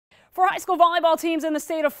For high school volleyball teams in the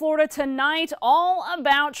state of Florida tonight, all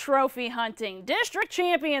about trophy hunting. District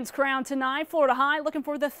champions crowned tonight. Florida High looking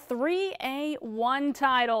for the 3A1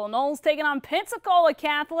 title. Knowles taking on Pensacola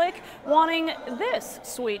Catholic, wanting this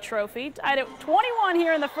sweet trophy. Tied at 21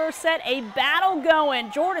 here in the first set. A battle going.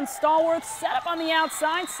 Jordan Stallworth set up on the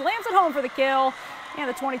outside, slams it home for the kill. And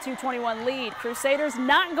the 22-21 lead. Crusaders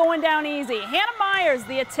not going down easy. Hannah Myers,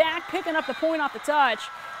 the attack, picking up the point off the touch.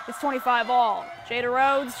 It's 25-all. Jada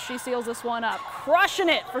Rhodes, she seals this one up. Crushing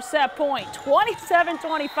it for set point.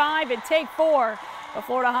 27-25 in take 4. But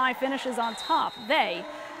Florida High finishes on top. They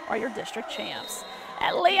are your district champs.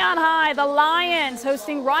 At Leon High, the Lions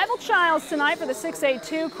hosting rival Childs tonight for the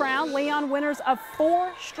 6A2 crown. Leon winners of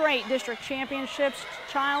 4 straight district championships.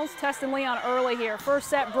 Childs testing Leon early here. First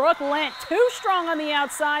set, Brooke Lent too strong on the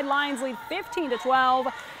outside. Lions lead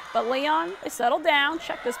 15-12. But Leon, they settle down.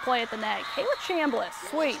 Check this play at the net. Kayla Chambliss,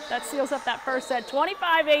 sweet. That seals up that first set,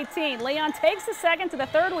 25-18. Leon takes the second, to the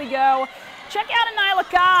third we go. Check out Nyla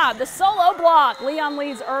Cobb, the solo block. Leon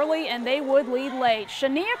leads early, and they would lead late.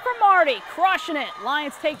 Shania Cromartie crushing it.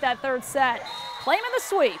 Lions take that third set, claiming the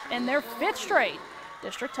sweep in their 5th straight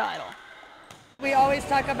district title. We always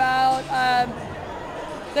talk about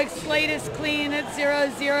the slate is clean at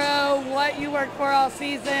 0-0. What you work for all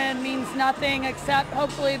season means nothing except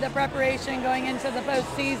hopefully the preparation going into the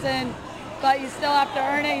postseason. But you still have to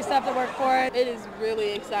earn it, you still have to work for it. It is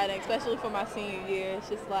really exciting, especially for my senior year. It's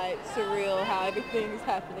just like surreal how everything is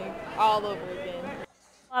happening all over again.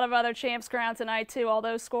 A lot of other champs crowned tonight too. All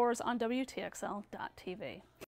those scores on WTXL.tv.